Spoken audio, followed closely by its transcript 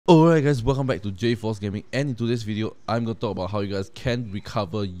Alright guys, welcome back to 𝖩.𝖥 Gaming, and in today's video I'm going to talk about how you guys can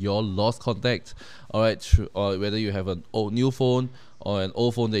recover your lost contact. Alright, whether you have an new phone or an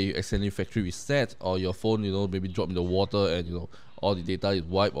old phone that you accidentally factory reset, or your phone maybe dropped in the water and all the data is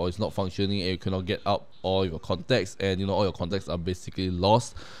wiped or it's not functioning and you cannot get out all your contacts, and all your contacts are basically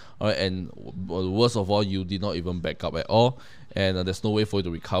lost. Alright, and worst of all, you did not even back up at all, and there's no way for you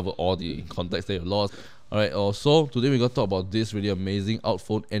to recover all the contacts that you lost. Alright, so today we're going to talk about this really amazing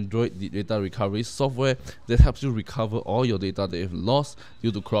𝖩 Android data recovery software that helps you recover all your data that you've lost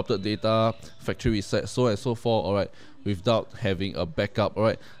due to corrupted data, factory reset, so on and so forth, alright, without having a backup.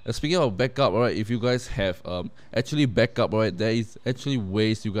 Alright, speaking of backup, alright, if you guys have actually backup, alright, there is actually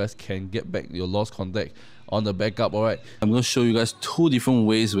ways you guys can get back your lost contact on the backup. Alright, I'm going to show you guys two different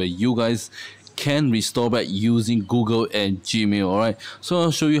ways where you guys can restore back using Google and Gmail. Alright, so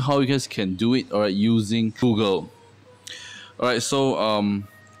I'll show you how you guys can do it, alright, using Google. Alright, so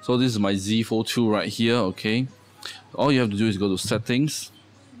this is my 𝖩 tool right here. Okay, all you have to do is go to settings,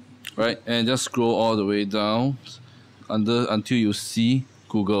 right, and just scroll all the way down until you see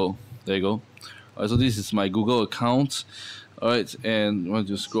Google. There you go. Alright, so this is my Google account. Alright, and once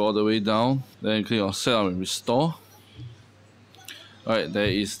you scroll all the way down, then click on set up and restore. Alright, there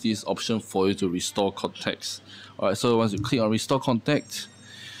is this option for you to restore contacts. Alright, so once you click on restore contact,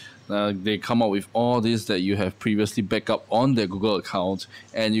 they come up with all this that you have previously backed up on their Google account,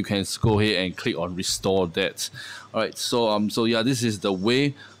 and you can go ahead and click on restore that. Alright, so yeah, this is the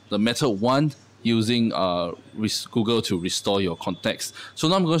way, the method one, using Google to restore your contacts. So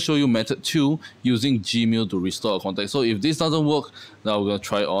now I'm going to show you method 2, using Gmail to restore a contact. So if this doesn't work, now we're going to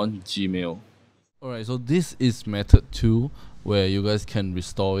try on Gmail. Alright, so this is method 2, where you guys can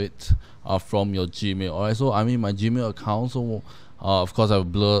restore it from your Gmail. Alright, so I'm in my Gmail account, so of course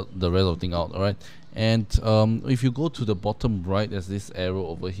I've blurred the rest of the thing out. Alright, and if you go to the bottom right, there's this arrow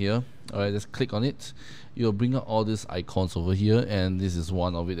over here. Alright, just click on it. You'll bring up all these icons over here, and this is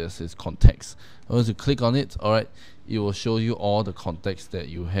one of it that says contacts. Once you click on it, alright, it will show you all the contacts that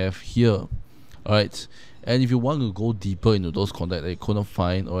you have here. Alright, and if you want to go deeper into those contacts that you couldn't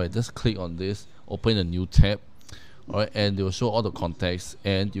find, alright, just click on this, open a new tab. Alright, and they will show all the contacts,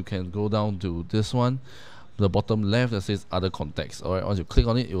 and you can go down to this one, the bottom left, that says other contacts. Alright, once you click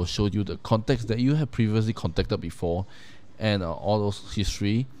on it, it will show you the contacts that you have previously contacted before, and all those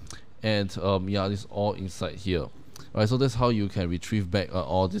history, and yeah, this is all inside here. Alright, so that's how you can retrieve back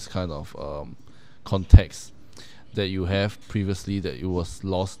all this kind of contacts that you have previously that you was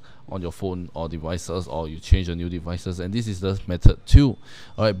lost on your phone or devices, or you change your new devices, and this is the method 2.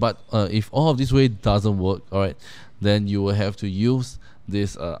 Alright, but if all of this way doesn't work, alright, then you will have to use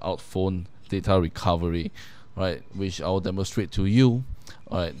this 𝖩 data recovery, right, which I'll demonstrate to you.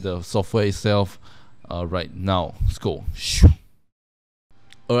 Alright, the software itself right now. Let's go.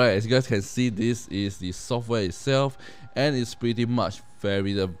 Alright, as you guys can see, this is the software itself, and it's pretty much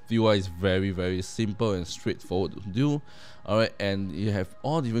the UI is very simple and straightforward to do. Alright, and you have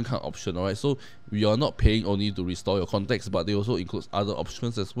all different kind of options. Alright, so you are not paying only to restore your contacts, but they also include other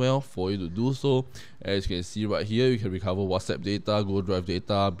options as well for you to do so. As you can see right here, you can recover WhatsApp data, Google Drive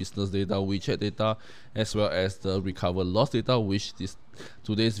data, business data, WeChat data, as well as the recover lost data, which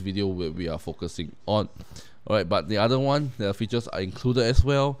today's video we are focusing on. Alright, but the other one, the features are included as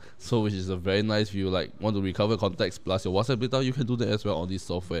well, so which is a very nice. If you want to recover contacts plus your WhatsApp data, you can do that as well on this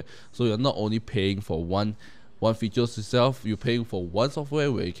software. So you're not only paying for one features itself, you're paying for one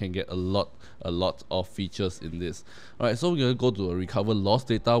software where you can get a lot of features in this. Alright, so we're going to go to a recover lost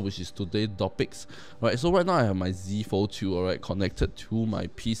data, which is today's topics. Alright, so right now I have my 𝖩 tool, alright, connected to my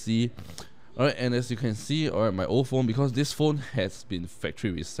PC. Alright, and as you can see, alright, my old phone, because this phone has been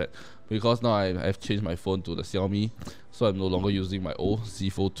factory reset, because now I've changed my phone to the Xiaomi, so I'm no longer using my old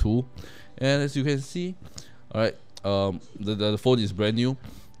𝖩 tool. And as you can see, alright, the phone is brand new.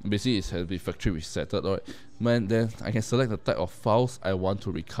 Basically it has been factory resetted. Alright, then I can select the type of files I want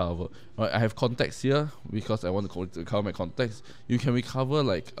to recover. Alright, I have contacts here because I want to recover my contacts. You can recover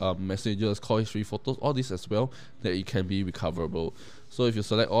like messages, call history, photos, all this as well, that it can be recoverable. So if you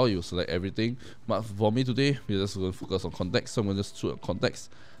select all, you select everything. But for me today, we're just going to focus on contacts, so I'm going to just choose contacts.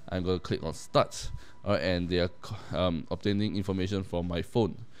 I'm going to click on start. Alright, and they are obtaining information from my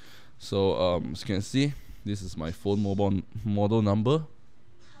phone. So as you can see, this is my phone model number.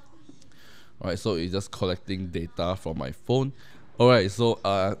 Alright, so it's just collecting data from my phone. Alright, so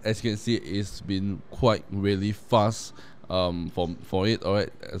as you can see, it's been quite really fast for it. Alright,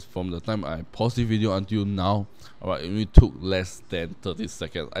 as from the time I paused the video until now, alright, it only took less than 30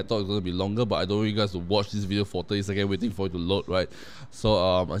 seconds. I thought it was gonna be longer, but I don't want you guys to watch this video for 30 seconds waiting for it to load, right? So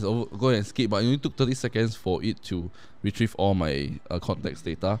I said, go ahead and skip, but it only took 30 seconds for it to retrieve all my contacts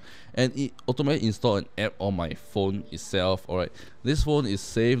data, and it automatically installed an app on my phone itself. Alright, this phone is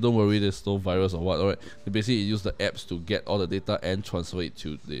safe, don't worry, there's no virus or what. Alright, basically it use the apps to get all the data and transfer it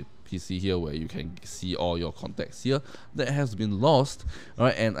to the PC here, where you can see all your contacts here that has been lost.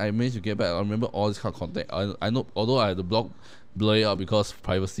 Alright, and I managed to get back. I remember all this kind of contact. I know, although I had to blur it out because of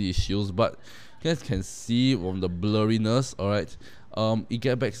privacy issues, but you guys can see from the blurriness, alright, it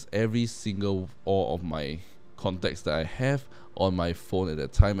get back every single all of my contacts that I have on my phone at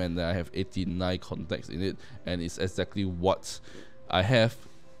that time, and I have 89 contacts in it, and it's exactly what I have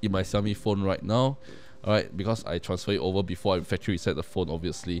in my Xiaomi phone right now. Alright, because I transfer it over before I factory reset the phone,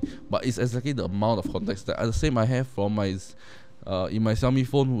 obviously, but it's exactly the amount of contacts that the same I have from my in my Xiaomi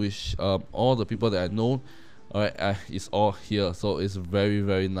phone, which all the people that I know, alright, it's all here. So it's very,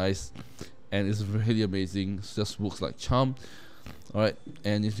 very nice, and it's really amazing. It just works like charm. Alright,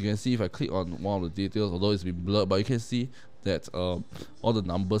 and if you can see, if I click on one of the details, although it's been blurred, but you can see that all the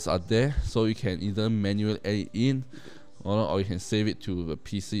numbers are there, so you can either manually add it in, or you can save it to the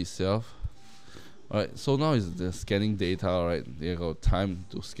PC itself. Alright, so now is the scanning data. Alright, they got time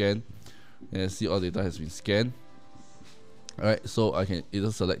to scan, and see all data has been scanned. Alright, so I can either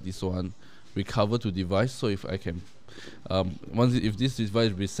select this one, recover to device. So if I can, if this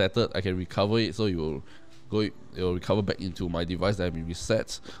device is resetted, I can recover it. So it will recover back into my device that has been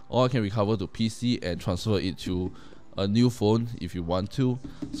reset, or I can recover to PC and transfer it to a new phone if you want to.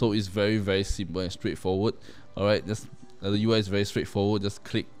 So it's very, very simple and straightforward. Alright, just the UI is very straightforward. Just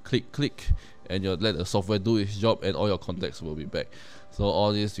click, click, click, and you let the software do its job, and all your contacts will be back. So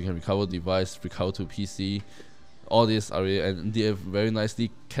all this, you can recover device, recover to PC. All this are really, and they have very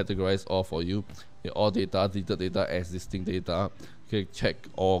nicely categorized all for you. All data, deleted data, existing data. You can check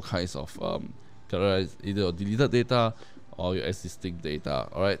all kinds of categorize either your deleted data or your existing data.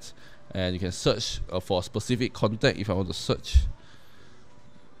 Alright, and you can search for a specific contact if I want to search.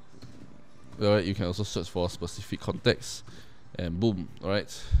 Alright, you can also search for specific contacts, and boom.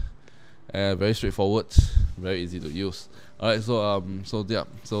 Alright, very straightforward, very easy to use. Alright,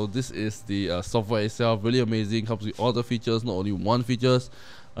 so this is the software itself. Really amazing, comes with all the features, not only one features.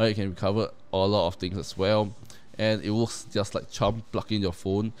 Alright, you can recover a lot of things as well, and it works just like charm. Plug in your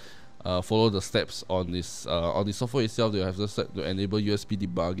phone, follow the steps on this software itself. You have the step to enable USB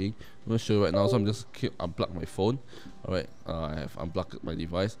debugging. I'm going to show you right now, so I'm just unplug my phone. Alright, I have unplugged my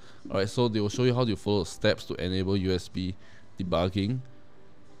device. Alright, so they will show you how to follow the steps to enable USB debugging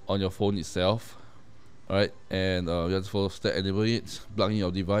on your phone itself. Alright, and you have to follow step, enable it, plug in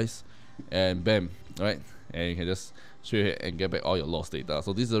your device, and bam. Alright, and you can just straight ahead and get back all your lost data.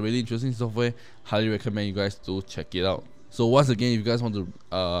 So this is a really interesting software. Highly recommend you guys to check it out. So once again, if you guys want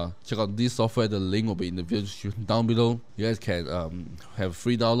to check out this software, the link will be in the video description down below. You guys can have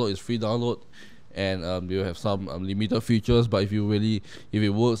free download. It's free download, and they will have some limited features. But if it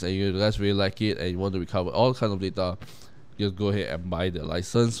works and you guys really like it and you want to recover all kinds of data, just go ahead and buy the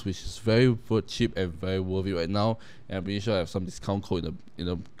license, which is very cheap and very worth it right now. And I'm pretty sure I have some discount code in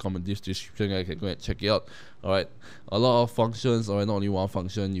the comment description. I can go ahead and check it out. Alright, a lot of functions, or not only one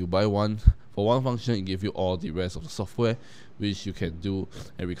function. You buy one for one function, it gives you all the rest of the software, which you can do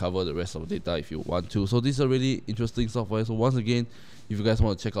and recover the rest of the data if you want to. So this is a really interesting software. So once again, if you guys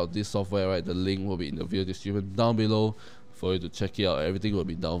want to check out this software, right, the link will be in the video description down below for you to check it out. Everything will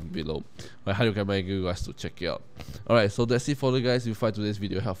be down below. I highly recommend you guys to check it out. Alright, so that's it for you guys. If you find today's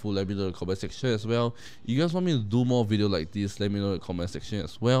video helpful, let me know in the comment section as well. If you guys want me to do more video like this, let me know in the comment section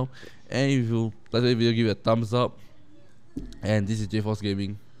as well. And if you like the video, give it a thumbs up. And this is 𝖩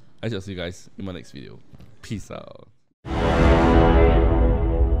Gaming. I shall see you guys in my next video. Peace out.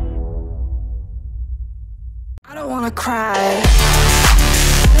 I don't wanna cry.